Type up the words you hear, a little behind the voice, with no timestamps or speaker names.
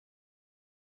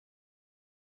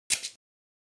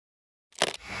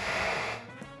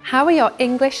How are your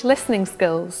English listening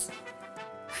skills?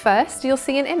 First, you'll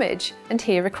see an image and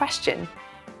hear a question.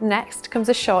 Next comes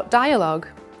a short dialogue.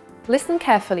 Listen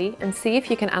carefully and see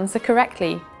if you can answer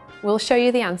correctly. We'll show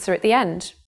you the answer at the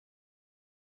end.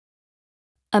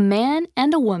 A man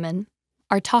and a woman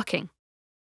are talking.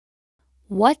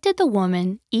 What did the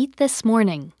woman eat this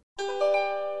morning?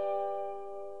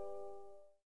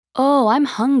 Oh, I'm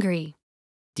hungry.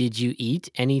 Did you eat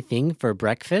anything for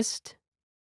breakfast?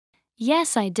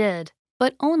 Yes, I did,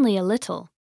 but only a little.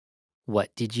 What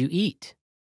did you eat?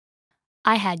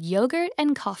 I had yogurt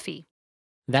and coffee.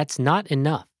 That's not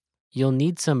enough. You'll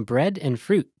need some bread and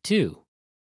fruit, too.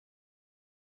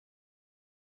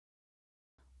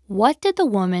 What did the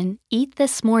woman eat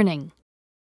this morning?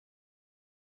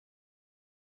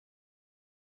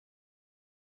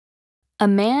 A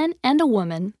man and a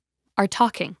woman are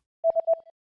talking.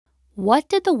 What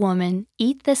did the woman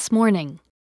eat this morning?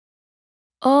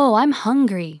 Oh, I'm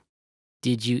hungry.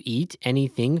 Did you eat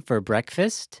anything for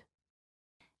breakfast?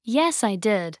 Yes, I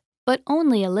did, but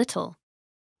only a little.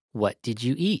 What did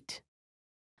you eat?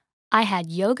 I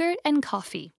had yogurt and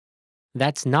coffee.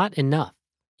 That's not enough.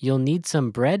 You'll need some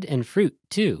bread and fruit,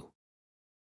 too.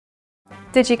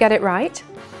 Did you get it right?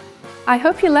 I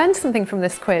hope you learned something from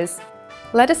this quiz.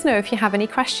 Let us know if you have any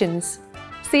questions.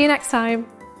 See you next time.